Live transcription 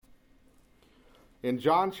In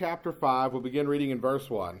John chapter 5, we'll begin reading in verse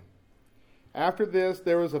 1. After this,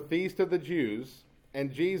 there was a feast of the Jews,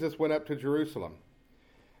 and Jesus went up to Jerusalem.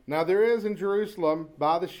 Now there is in Jerusalem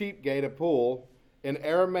by the sheep gate a pool, in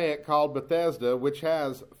Aramaic called Bethesda, which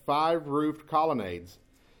has 5 roofed colonnades.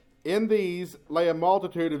 In these lay a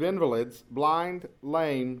multitude of invalids, blind,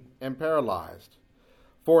 lame, and paralyzed.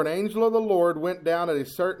 For an angel of the Lord went down at a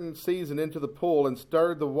certain season into the pool and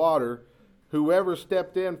stirred the water. Whoever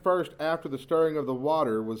stepped in first after the stirring of the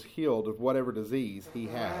water was healed of whatever disease he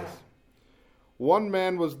has. One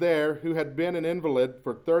man was there who had been an invalid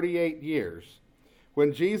for 38 years.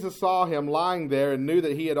 When Jesus saw him lying there and knew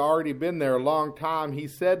that he had already been there a long time, he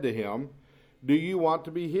said to him, "Do you want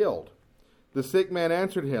to be healed?" The sick man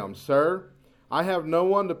answered him, "Sir, I have no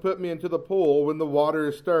one to put me into the pool when the water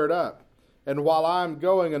is stirred up, and while I am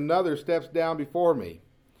going, another steps down before me."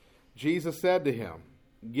 Jesus said to him,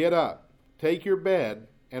 "Get up, take your bed,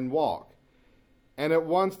 and walk." And at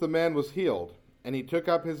once the man was healed, and he took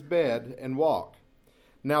up his bed and walked.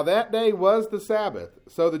 Now that day was the Sabbath.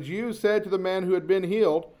 So the Jews said to the man who had been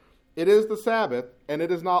healed, "It is the Sabbath, and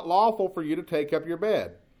it is not lawful for you to take up your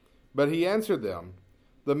bed." But he answered them,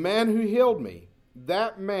 "The man who healed me,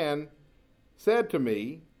 that man said to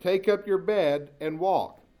me, 'Take up your bed and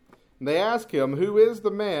walk.'" And they asked him, "Who is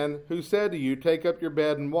the man who said to you, 'Take up your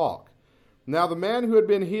bed and walk'?" Now the man who had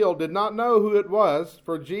been healed did not know who it was,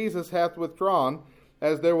 for Jesus hath withdrawn,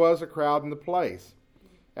 as there was a crowd in the place.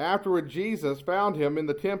 Afterward Jesus found him in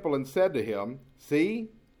the temple and said to him, "See,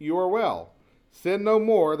 you are well. Sin no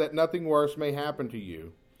more, that nothing worse may happen to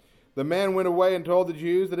you." The man went away and told the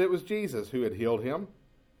Jews that it was Jesus who had healed him.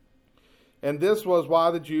 And this was why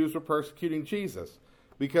the Jews were persecuting Jesus,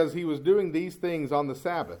 because he was doing these things on the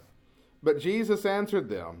Sabbath. But Jesus answered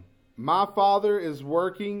them, "My Father is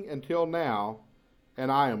working until now,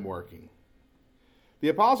 and I am working." The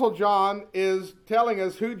Apostle John is telling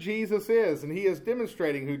us who Jesus is, and he is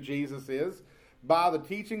demonstrating who Jesus is by the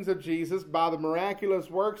teachings of Jesus, by the miraculous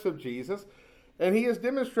works of Jesus, and he is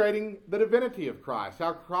demonstrating the divinity of Christ,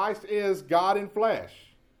 how Christ is God in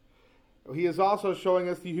flesh. He is also showing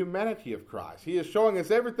us the humanity of Christ. He is showing us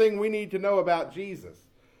everything we need to know about Jesus.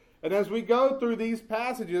 And as we go through these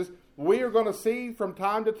passages, we are going to see from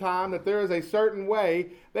time to time that there is a certain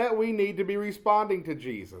way that we need to be responding to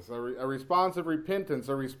Jesus. A response of repentance,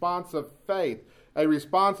 a response of faith, a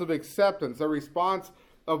response of acceptance, a response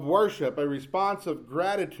of worship, a response of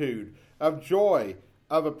gratitude, of joy,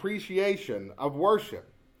 of appreciation, of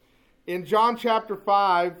worship. In John chapter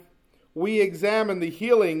 5, we examine the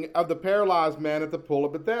healing of the paralyzed man at the pool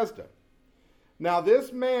of Bethesda. Now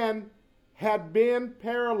this man had been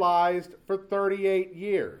paralyzed for 38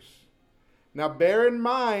 years. Now bear in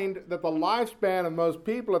mind that the lifespan of most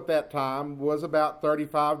people at that time was about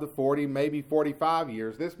 35 to 40, maybe 45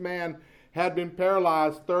 years. This man had been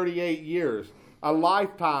paralyzed 38 years, a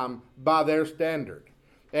lifetime by their standard.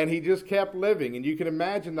 And he just kept living, and you can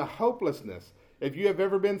imagine the hopelessness. If you have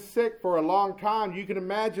ever been sick for a long time, you can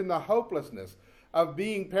imagine the hopelessness of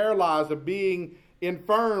being paralyzed, of being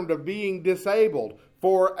infirmed, of being disabled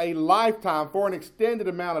for a lifetime, for an extended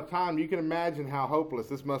amount of time. You can imagine how hopeless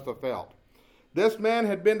this must have felt. This man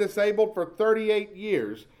had been disabled for 38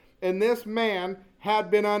 years, and this man had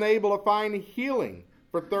been unable to find healing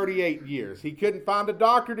for 38 years. He couldn't find a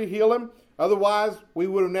doctor to heal him, otherwise we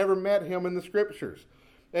would have never met him in the scriptures.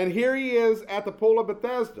 And here he is at the pool of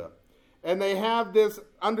Bethesda. And they have this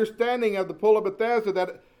understanding of the pool of Bethesda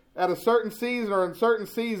that at a certain season or in certain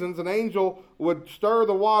seasons, an angel would stir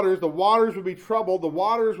the waters would be troubled, the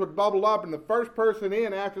waters would bubble up, and the first person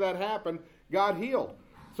in after that happened got healed.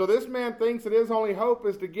 So this man thinks that his only hope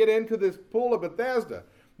is to get into this pool of Bethesda.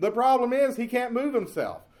 The problem is he can't move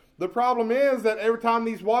himself. The problem is that every time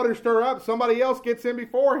these waters stir up, somebody else gets in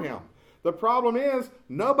before him. The problem is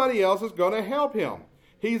nobody else is going to help him.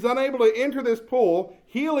 He's unable to enter this pool.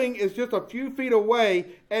 Healing is just a few feet away,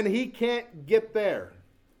 and he can't get there.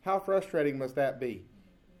 How frustrating must that be?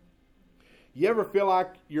 You ever feel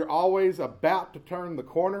like you're always about to turn the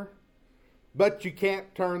corner, but you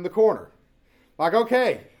can't turn the corner? Like,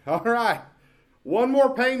 okay, all right, one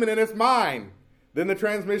more payment and it's mine. Then the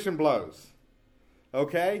transmission blows.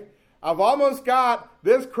 Okay? I've almost got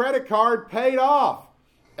this credit card paid off.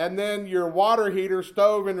 And then your water heater,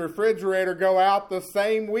 stove, and refrigerator go out the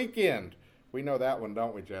same weekend. We know that one,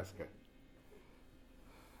 don't we, Jessica?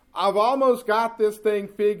 I've almost got this thing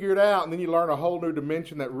figured out, and then you learn a whole new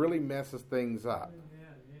dimension that really messes things up.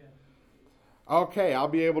 Okay, I'll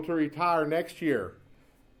be able to retire next year,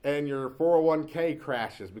 and your 401k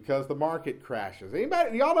crashes because the market crashes.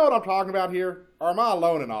 Anybody, y'all know what I'm talking about here? Or am I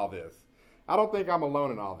alone in all this? I don't think I'm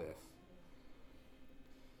alone in all this.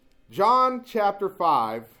 John chapter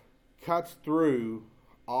 5 cuts through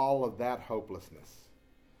all of that hopelessness.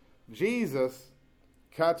 Jesus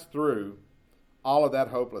cuts through all of that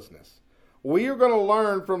hopelessness. We are going to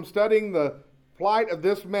learn from studying the plight of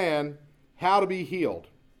this man how to be healed.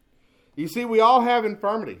 You see, we all have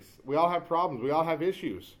infirmities. We all have problems. We all have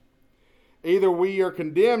issues. Either we are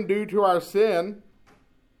condemned due to our sin.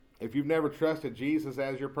 If you've never trusted Jesus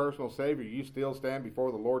as your personal Savior, you still stand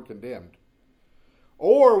before the Lord condemned.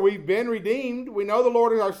 Or we've been redeemed. We know the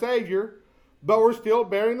Lord is our Savior, but we're still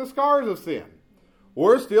bearing the scars of sin.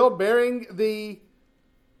 We're still bearing the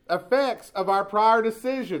effects of our prior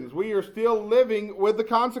decisions. We are still living with the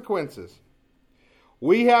consequences.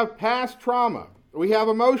 We have past trauma. We have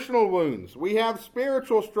emotional wounds. We have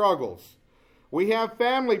spiritual struggles. We have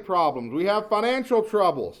family problems. We have financial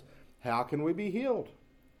troubles. How can we be healed?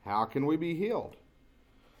 How can we be healed?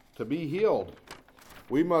 To be healed,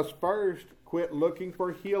 we must first quit looking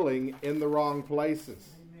for healing in the wrong places.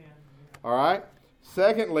 Amen. All right?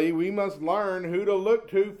 Secondly, we must learn who to look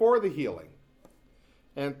to for the healing.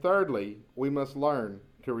 And thirdly, we must learn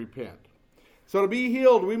to repent. So to be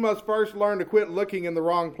healed, we must first learn to quit looking in the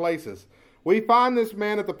wrong places. We find this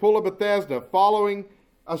man at the pool of Bethesda following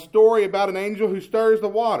a story about an angel who stirs the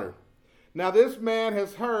water. Now this man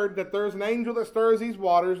has heard that there's an angel that stirs these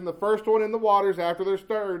waters, and the first one in the waters after they're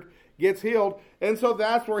stirred gets healed, and so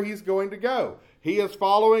that's where he's going to go. He is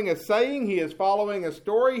following a saying, he is following a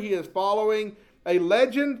story, he is following a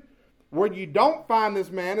legend. Where you don't find this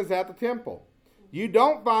man is at the temple. You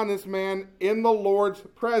don't find this man in the Lord's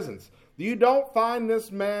presence. You don't find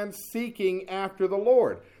this man seeking after the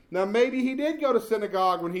Lord. Now maybe he did go to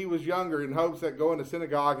synagogue when he was younger in hopes that going to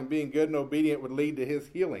synagogue and being good and obedient would lead to his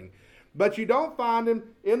healing. But you don't find him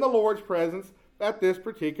in the Lord's presence at this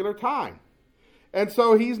particular time. And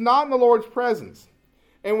so he's not in the Lord's presence.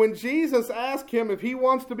 And when Jesus asked him if he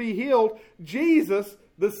wants to be healed, Jesus,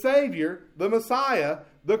 the Savior, the Messiah,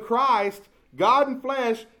 the Christ, God in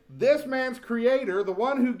flesh, this man's creator, the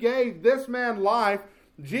one who gave this man life,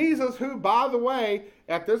 Jesus, who, by the way,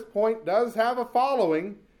 at this point does have a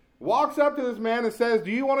following, walks up to this man and says,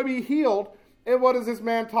 "Do you want to be healed?" And what does this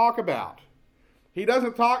man talk about? He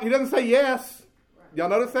doesn't say yes. Y'all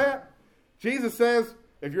notice that? Jesus says,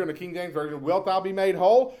 if you're in the King James Version, "Wilt thou be made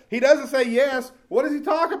whole?" He doesn't say yes. What does he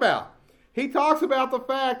talk about? He talks about the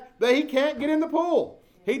fact that he can't get in the pool.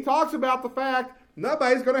 He talks about the fact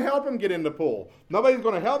nobody's going to help him get in the pool. Nobody's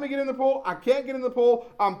going to help me get in the pool. I can't get in the pool.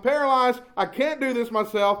 I'm paralyzed. I can't do this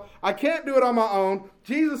myself. I can't do it on my own.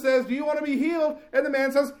 Jesus says, "Do you want to be healed?" And the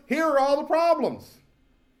man says, "Here are all the problems.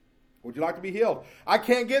 Would you like to be healed?" "I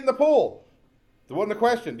can't get in the pool." It wasn't the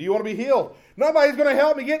question. "Do you want to be healed?" "Nobody's going to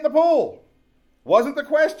help me get in the pool." Wasn't the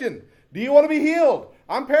question. "Do you want to be healed?"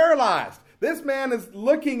 "I'm paralyzed." This man is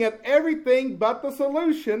looking at everything but the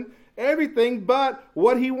solution, everything but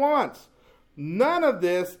what he wants. None of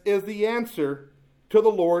this is the answer to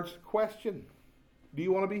the Lord's question. Do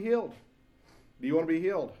you want to be healed? Do you want to be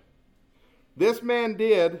healed? This man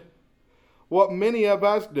did what many of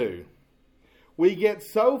us do. We get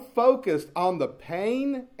so focused on the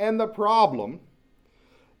pain and the problem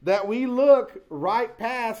that we look right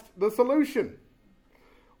past the solution.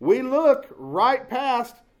 We look right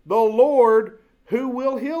past the Lord who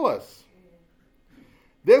will heal us.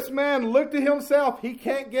 This man looked at himself. He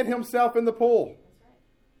can't get himself in the pool.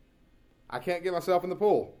 "I can't get myself in the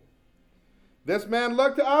pool." This man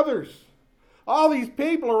looked to others. All these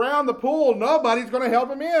people around the pool, nobody's going to help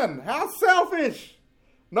him in. How selfish.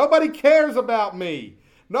 Nobody cares about me.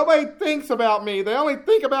 Nobody thinks about me. They only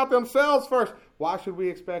think about themselves first. Why should we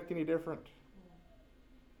expect any different?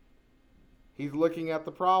 He's looking at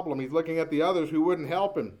the problem. He's looking at the others who wouldn't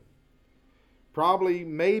help him. Probably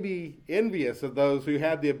maybe envious of those who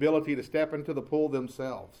had the ability to step into the pool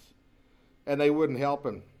themselves, and they wouldn't help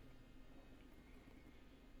him.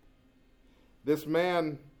 This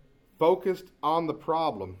man focused on the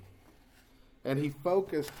problem, and he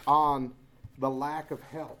focused on the lack of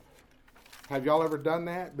help. Have y'all ever done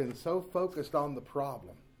that? Been so focused on the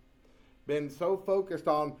problem. Been so focused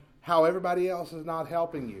on how everybody else is not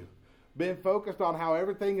helping you. Been focused on how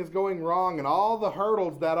everything is going wrong and all the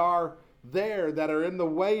hurdles that are there that are in the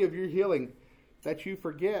way of your healing, that you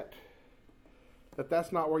forget that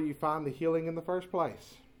that's not where you find the healing in the first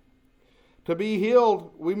place. To be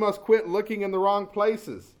healed, we must quit looking in the wrong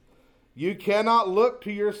places. You cannot look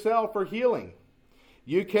to yourself for healing.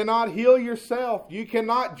 You cannot heal yourself. You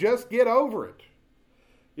cannot just get over it.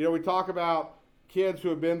 You know, we talk about kids who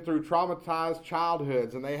have been through traumatized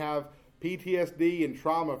childhoods and they have PTSD and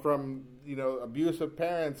trauma from, abusive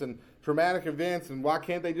parents and traumatic events, and why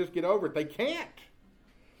can't they just get over it? They can't.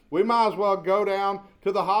 We might as well go down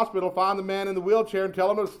to the hospital, find the man in the wheelchair, and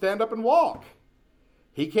tell him to stand up and walk.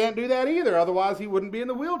 He can't do that either, otherwise he wouldn't be in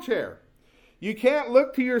the wheelchair. You can't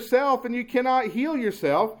look to yourself, and you cannot heal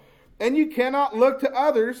yourself, and you cannot look to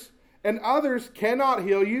others, and others cannot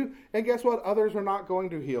heal you, and guess what? Others are not going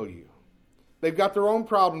to heal you. They've got their own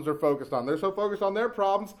problems they're focused on. They're so focused on their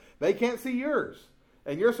problems, they can't see yours.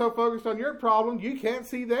 And you're so focused on your problem, you can't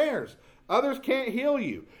see theirs. Others can't heal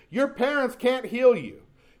you. Your parents can't heal you.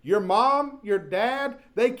 Your mom, your dad,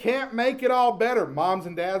 they can't make it all better. Moms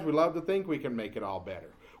and dads, we love to think we can make it all better.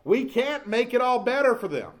 We can't make it all better for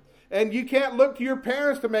them. And you can't look to your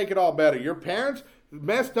parents to make it all better. Your parents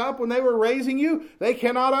messed up when they were raising you. They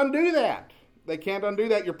cannot undo that. They can't undo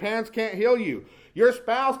that. Your parents can't heal you. Your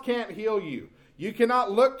spouse can't heal you. You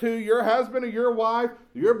cannot look to your husband or your wife,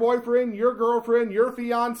 your boyfriend, your girlfriend, your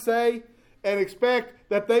fiance, and expect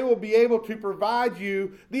that they will be able to provide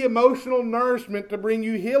you the emotional nourishment to bring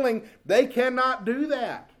you healing. They cannot do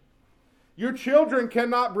that. Your children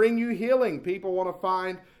cannot bring you healing. People want to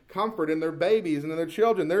find comfort in their babies and in their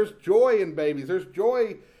children. There's joy in babies. There's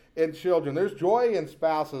joy in children. There's joy in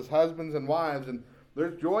spouses, husbands and wives, and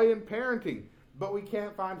there's joy in parenting. But we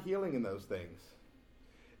can't find healing in those things.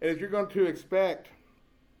 And if you're going to expect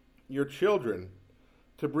your children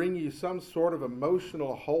to bring you some sort of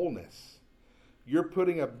emotional wholeness, you're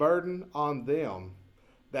putting a burden on them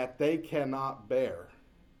that they cannot bear.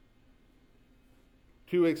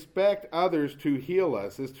 To expect others to heal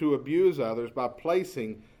us is to abuse others by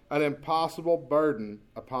placing an impossible burden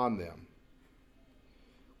upon them.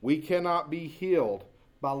 We cannot be healed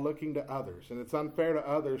by looking to others, and it's unfair to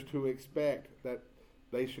others to expect that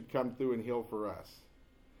they should come through and heal for us.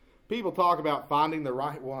 People talk about finding the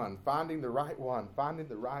right one, finding the right one, finding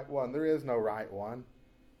the right one. There is no right one.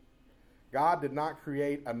 God did not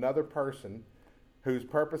create another person whose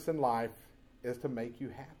purpose in life is to make you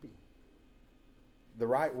happy. The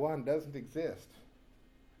right one doesn't exist.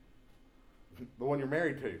 The one you're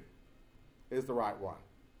married to is the right one.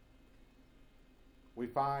 We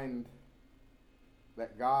find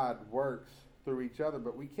that God works through each other,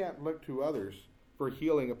 but we can't look to others for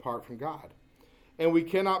healing apart from God. And we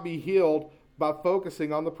cannot be healed by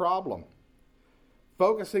focusing on the problem.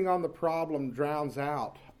 Focusing on the problem drowns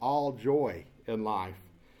out all joy in life.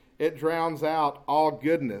 It drowns out all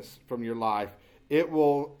goodness from your life. It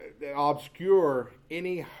will obscure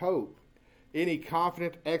any hope, any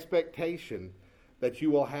confident expectation that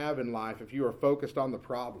you will have in life if you are focused on the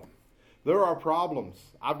problem. There are problems.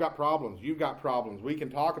 I've got problems. You've got problems. We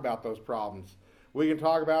can talk about those problems. We can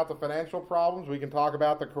talk about the financial problems. We can talk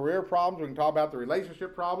about the career problems. We can talk about the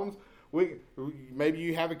relationship problems. Maybe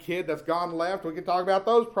you have a kid that's gone left. We can talk about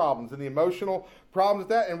those problems and the emotional problems with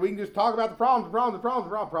that. And we can just talk about the problems.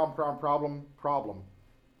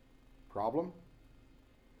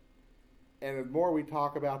 And the more we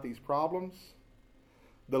talk about these problems,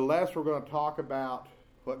 the less we're going to talk about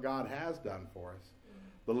what God has done for us.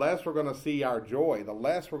 The less we're going to see our joy. The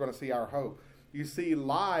less we're going to see our hope. You see,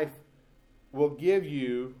 life will give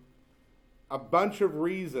you a bunch of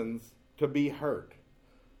reasons to be hurt.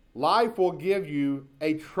 Life will give you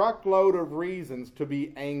a truckload of reasons to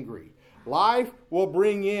be angry. Life will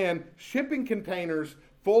bring in shipping containers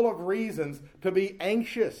full of reasons to be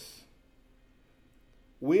anxious.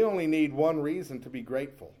 We only need one reason to be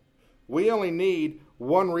grateful. We only need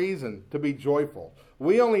one reason to be joyful.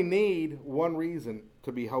 We only need one reason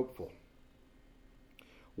to be hopeful.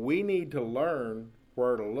 We need to learn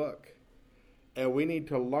where to look. And we need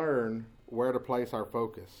to learn where to place our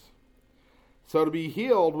focus. So to be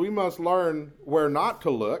healed, we must learn where not to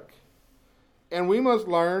look. And we must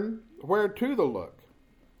learn where to look.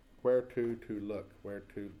 Where to look. Where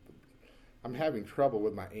to. I'm having trouble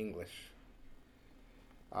with my English.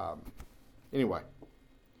 Anyway.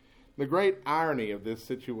 The great irony of this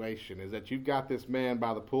situation is that you've got this man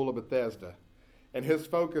by the pool of Bethesda. And his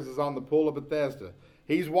focus is on the pool of Bethesda.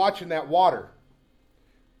 He's watching that water.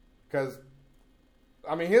 Because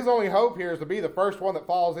his only hope here is to be the first one that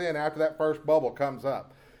falls in after that first bubble comes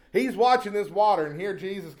up. He's watching this water, and here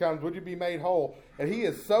Jesus comes, would you be made whole? And he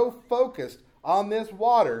is so focused on this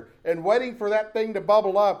water and waiting for that thing to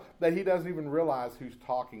bubble up that he doesn't even realize who's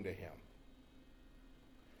talking to him.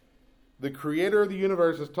 The creator of the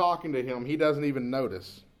universe is talking to him. He doesn't even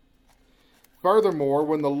notice. Furthermore,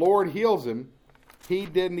 when the Lord heals him, he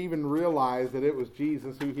didn't even realize that it was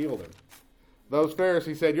Jesus who healed him. Those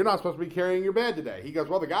Pharisees said, you're not supposed to be carrying your bed today. He goes,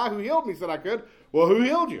 well, the guy who healed me said I could. Well, who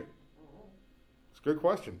healed you? It's a good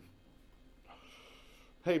question.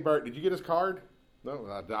 Hey, Bert, did you get his card? No,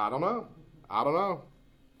 I don't know.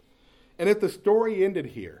 And if the story ended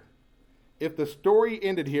here, if the story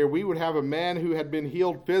ended here, we would have a man who had been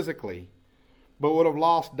healed physically, but would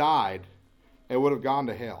have died, and would have gone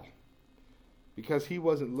to hell. Because he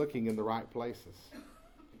wasn't looking in the right places.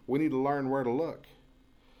 We need to learn where to look.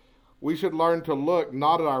 We should learn to look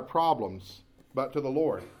not at our problems, but to the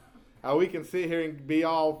Lord. We can sit here and be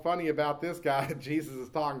all funny about this guy that Jesus is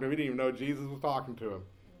talking to. We didn't even know Jesus was talking to him.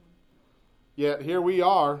 Yet here we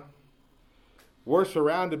are. We're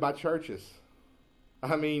surrounded by churches.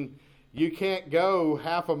 I mean, you can't go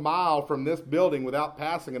half a mile from this building without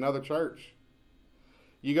passing another church.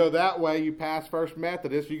 You go that way, you pass First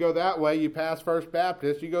Methodist. You go that way, you pass First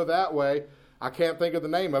Baptist. You go that way. I can't think of the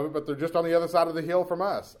name of it, but they're just on the other side of the hill from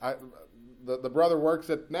us. The brother works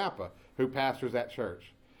at Napa who pastors that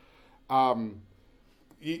church.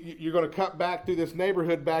 You're going to cut back through this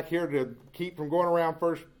neighborhood back here to keep from going around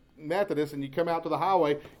First Methodist, and you come out to the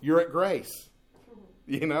highway, you're at Grace.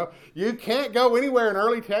 You know, you can't go anywhere in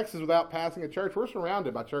early Texas without passing a church. We're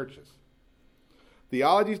surrounded by churches.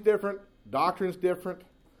 Theology's different, doctrine's different.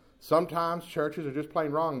 Sometimes churches are just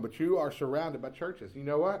plain wrong, but you are surrounded by churches. You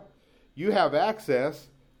know what? You have access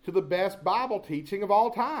to the best Bible teaching of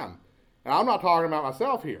all time. And I'm not talking about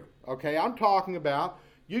myself here, okay? I'm talking about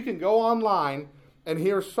you can go online and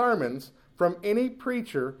hear sermons from any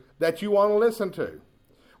preacher that you want to listen to.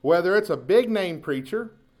 Whether it's a big-name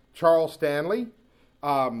preacher, Charles Stanley,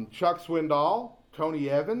 Chuck Swindoll, Tony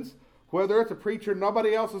Evans, whether it's a preacher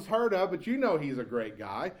nobody else has heard of, but you know he's a great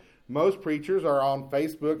guy. Most preachers are on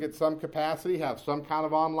Facebook at some capacity, have some kind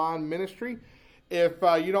of online ministry. If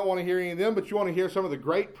you don't want to hear any of them, but you want to hear some of the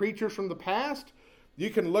great preachers from the past, you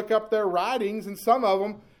can look up their writings, and some of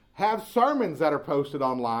them have sermons that are posted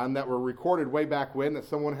online that were recorded way back when that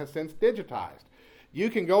someone has since digitized. You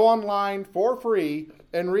can go online for free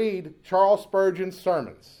and read Charles Spurgeon's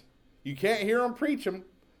sermons. You can't hear them preach them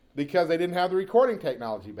because they didn't have the recording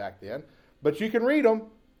technology back then, but you can read them.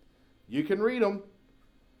 You can read them.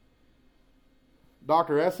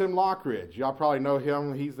 Dr. S.M. Lockridge, y'all probably know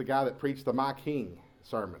him. He's the guy that preached the My King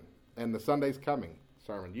sermon and the Sunday's Coming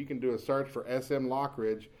sermon. You can do a search for S.M.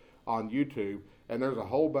 Lockridge on YouTube, and there's a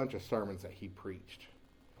whole bunch of sermons that he preached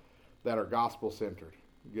that are gospel-centered,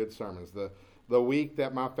 good sermons. The week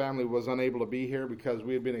that my family was unable to be here because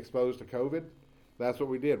we had been exposed to COVID, that's what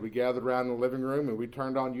we did. We gathered around in the living room, and we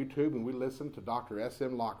turned on YouTube, and we listened to Dr.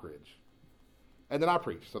 S.M. Lockridge. And then I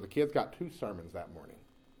preached, so the kids got 2 sermons that morning.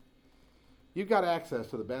 You've got access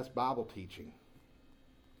to the best Bible teaching.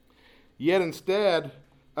 Yet instead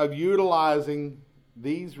of utilizing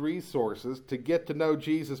these resources to get to know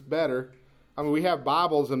Jesus better, I mean, we have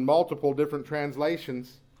Bibles in multiple different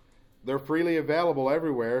translations. They're freely available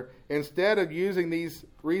everywhere. Instead of using these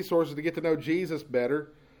resources to get to know Jesus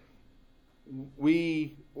better,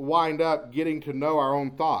 we wind up getting to know our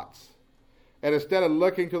own thoughts. And instead of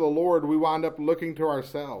looking to the Lord, we wind up looking to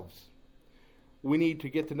ourselves. We need to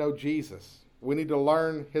get to know Jesus. We need to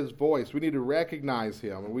learn his voice. We need to recognize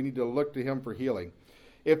him, and we need to look to him for healing.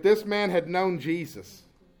 If this man had known Jesus,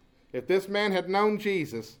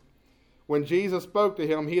 when Jesus spoke to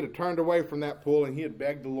him, he'd have turned away from that pool and he had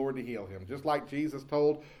begged the Lord to heal him. Just like Jesus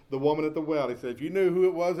told the woman at the well. He said, if you knew who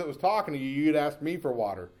it was that was talking to you, you'd ask me for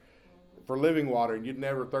water, for living water, and you'd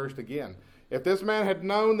never thirst again. If this man had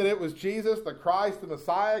known that it was Jesus, the Christ, the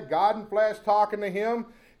Messiah, God in flesh talking to him,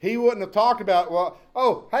 he wouldn't have talked about, well,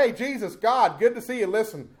 oh, hey, Jesus, God, good to see you.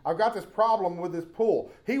 Listen, I've got this problem with this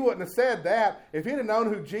pool. He wouldn't have said that. If he'd have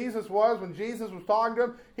known who Jesus was when Jesus was talking to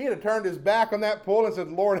him, he'd have turned his back on that pool and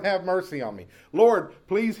said, Lord, have mercy on me. Lord,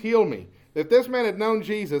 please heal me. If this man had known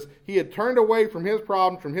Jesus, he had turned away from his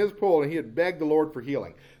problem, from his pool, and he had begged the Lord for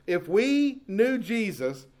healing. If we knew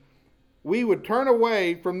Jesus, we would turn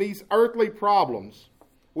away from these earthly problems.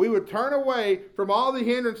 We would turn away from all the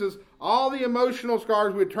hindrances, all the emotional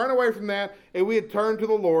scars. We'd turn away from that, and we'd turn to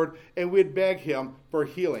the Lord, and we'd beg him for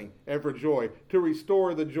healing and for joy, to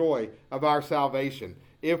restore the joy of our salvation,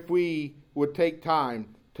 if we would take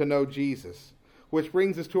time to know Jesus. Which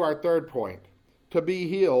brings us to our third point. To be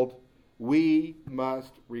healed, we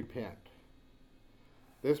must repent.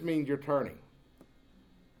 This means you're turning.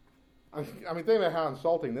 I mean, think about how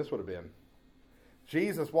insulting this would have been.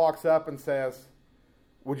 Jesus walks up and says,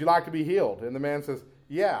 would you like to be healed? And the man says,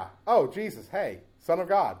 yeah. Oh, Jesus, hey, Son of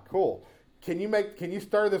God, cool. Can you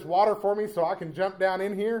stir this water for me so I can jump down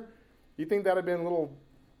in here? You think that would have been a little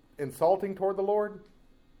insulting toward the Lord?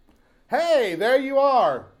 Hey, there you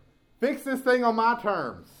are. Fix this thing on my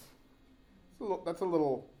terms. That's a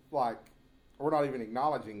little like, we're not even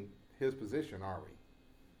acknowledging his position, are we?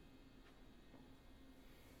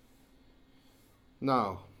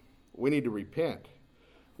 No, we need to repent.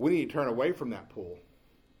 We need to turn away from that pool,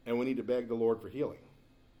 and we need to beg the Lord for healing.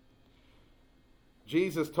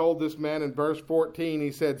 Jesus told this man in verse 14,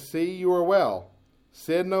 he said, "See, you are well.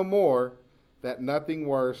 Sin no more, that nothing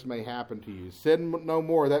worse may happen to you." Sin no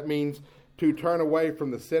more, that means to turn away from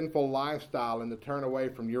the sinful lifestyle and to turn away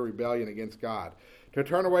from your rebellion against God. To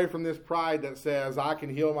turn away from this pride that says, I can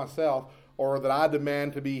heal myself, or that I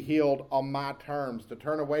demand to be healed on my terms. To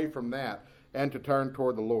turn away from that and to turn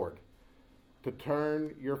toward the Lord. To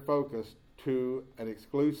turn your focus to an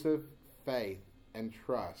exclusive faith and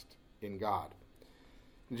trust in God.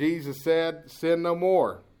 Jesus said, "Sin no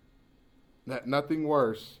more, that nothing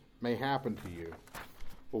worse may happen to you."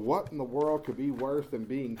 Well, what in the world could be worse than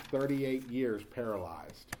being 38 years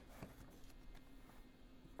paralyzed?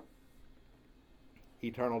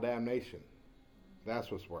 Eternal damnation. That's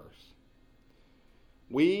what's worse.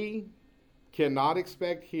 We cannot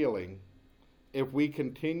expect healing if we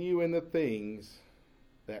continue in the things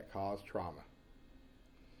that cause trauma.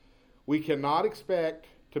 We cannot expect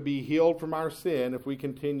to be healed from our sin if we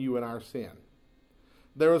continue in our sin.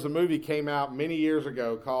 There was a movie came out many years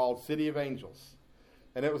ago called City of Angels.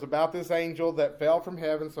 And it was about this angel that fell from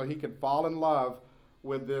heaven so he could fall in love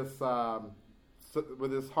with this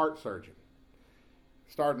heart surgeon.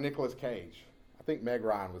 Starred Nicolas Cage. I think Meg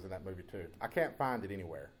Ryan was in that movie too. I can't find it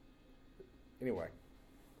anywhere. Anyway.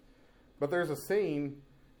 But there's a scene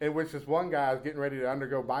in which this one guy is getting ready to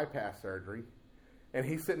undergo bypass surgery. And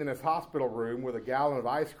he's sitting in his hospital room with a gallon of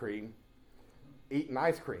ice cream, eating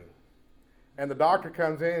ice cream. And the doctor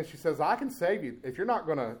comes in and she says, "I can save you. If you're not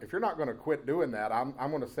gonna quit doing that, I'm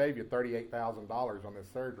going to save you $38,000 on this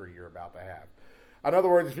surgery you're about to have." In other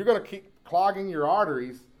words, if you're going to keep clogging your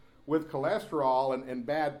arteries with cholesterol and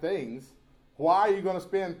bad things, why are you going to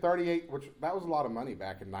spend which that was a lot of money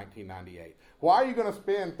back in 1998. Why are you going to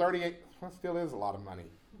spend well, still is a lot of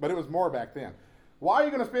money, but it was more back then. Why are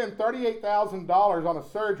you going to spend $38,000 on a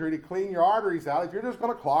surgery to clean your arteries out if you're just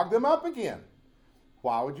going to clog them up again?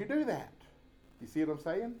 Why would you do that? You see what I'm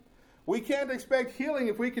saying? We can't expect healing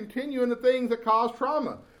if we continue in the things that cause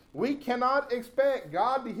trauma. We cannot expect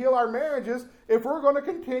God to heal our marriages if we're going to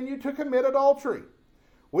continue to commit adultery.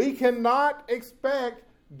 We cannot expect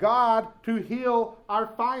God to heal our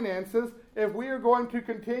finances if we are going to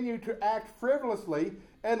continue to act frivolously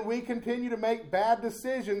and we continue to make bad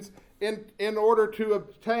decisions in order to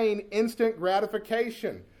obtain instant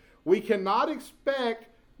gratification. We cannot expect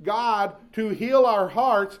God to heal our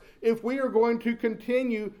hearts if we are going to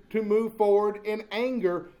continue to move forward in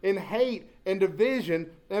anger, in hate, and division,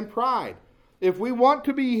 and pride. If we want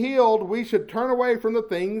to be healed, we should turn away from the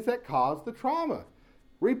things that cause the trauma.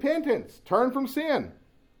 Repentance, turn from sin.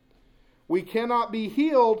 We cannot be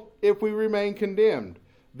healed if we remain condemned.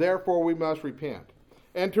 Therefore, we must repent.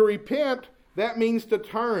 And to repent, that means to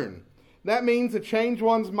turn. That means to change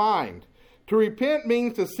one's mind. To repent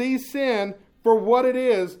means to see sin for what it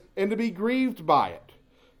is and to be grieved by it.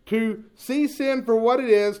 To see sin for what it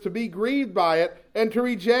is, to be grieved by it, and to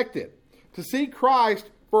reject it. To see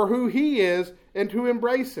Christ for who he is and to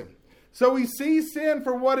embrace him. So we see sin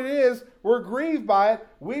for what it is, we're grieved by it,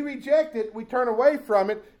 we reject it, we turn away from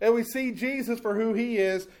it, and we see Jesus for who he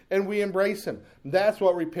is and we embrace him. That's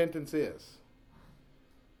what repentance is.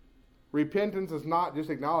 Repentance is not just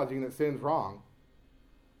acknowledging that sin's wrong.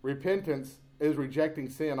 Repentance is rejecting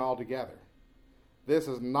sin altogether. This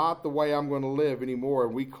is not the way I'm going to live anymore,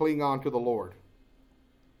 and we cling on to the Lord.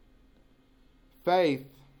 Faith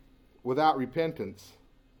without repentance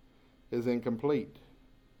is incomplete.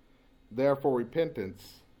 Therefore,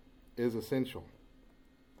 repentance is essential.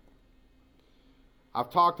 I've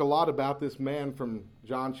talked a lot about this man from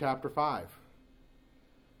John chapter 5.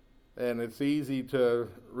 And it's easy to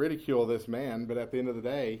ridicule this man, but at the end of the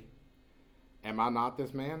day, am I not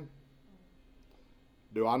this man?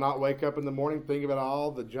 Do I not wake up in the morning thinking about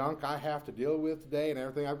all the junk I have to deal with today and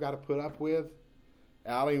everything I've got to put up with?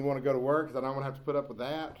 And I don't even want to go to work because I don't want to have to put up with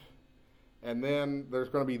that. And then there's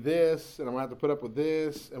going to be this, and I'm going to have to put up with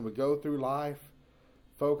this. And we go through life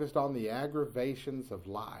focused on the aggravations of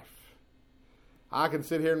life. I can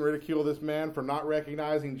sit here and ridicule this man for not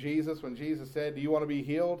recognizing Jesus when Jesus said, "Do you want to be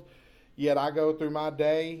healed?" Yet I go through my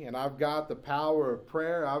day, and I've got the power of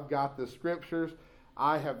prayer. I've got the scriptures.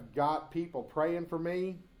 I have got people praying for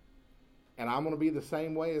me, and I'm going to be the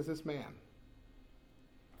same way as this man.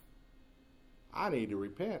 I need to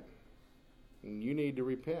repent, and you need to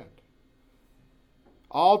repent.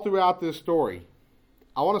 All throughout this story,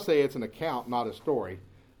 I want to say it's an account, not a story,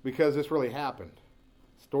 because this really happened.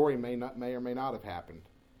 Story may or may not have happened.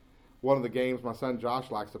 One of the games my son Josh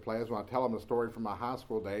likes to play is when I tell him a story from my high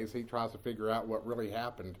school days, he tries to figure out what really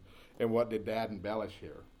happened and what did Dad embellish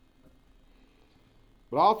here.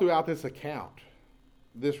 But all throughout this account,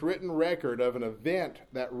 this written record of an event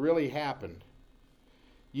that really happened,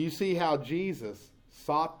 You see how Jesus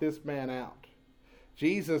sought this man out.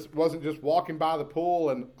 Jesus wasn't just walking by the pool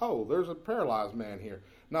and, oh, there's a paralyzed man here.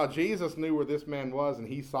 No, Jesus knew where this man was, and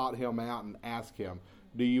he sought him out and asked him,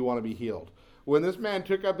 do you want to be healed? When this man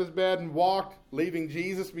took up his bed and walked, leaving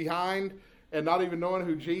Jesus behind and not even knowing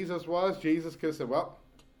who Jesus was, Jesus could have said, well,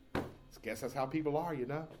 I guess that's how people are, you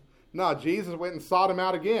know. No, Jesus went and sought him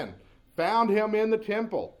out again, found him in the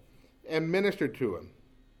temple, and ministered to him.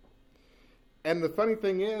 And the funny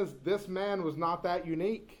thing is, this man was not that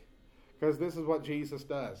unique, because this is what Jesus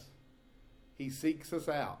does. He seeks us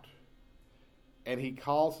out, and he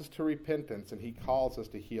calls us to repentance, and he calls us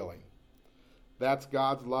to healing. That's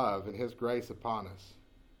God's love and his grace upon us.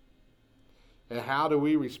 And how do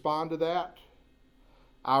we respond to that?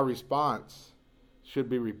 Our response should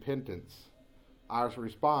be repentance. Our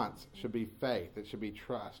response should be faith. It should be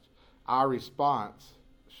trust. Our response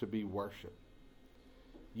should be worship.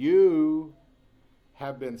 You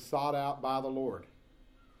have been sought out by the Lord.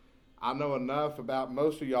 I know enough about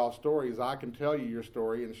most of y'all's stories. I can tell you your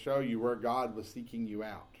story and show you where God was seeking you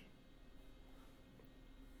out.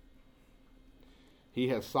 He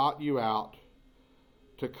has sought you out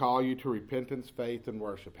to call you to repentance, faith, and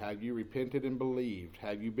worship. Have you repented and believed?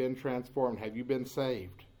 Have you been transformed? Have you been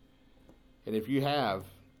saved? And if you have,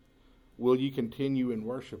 will you continue in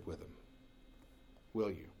worship with him? Will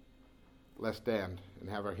you? Let's stand and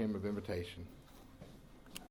have our hymn of invitation.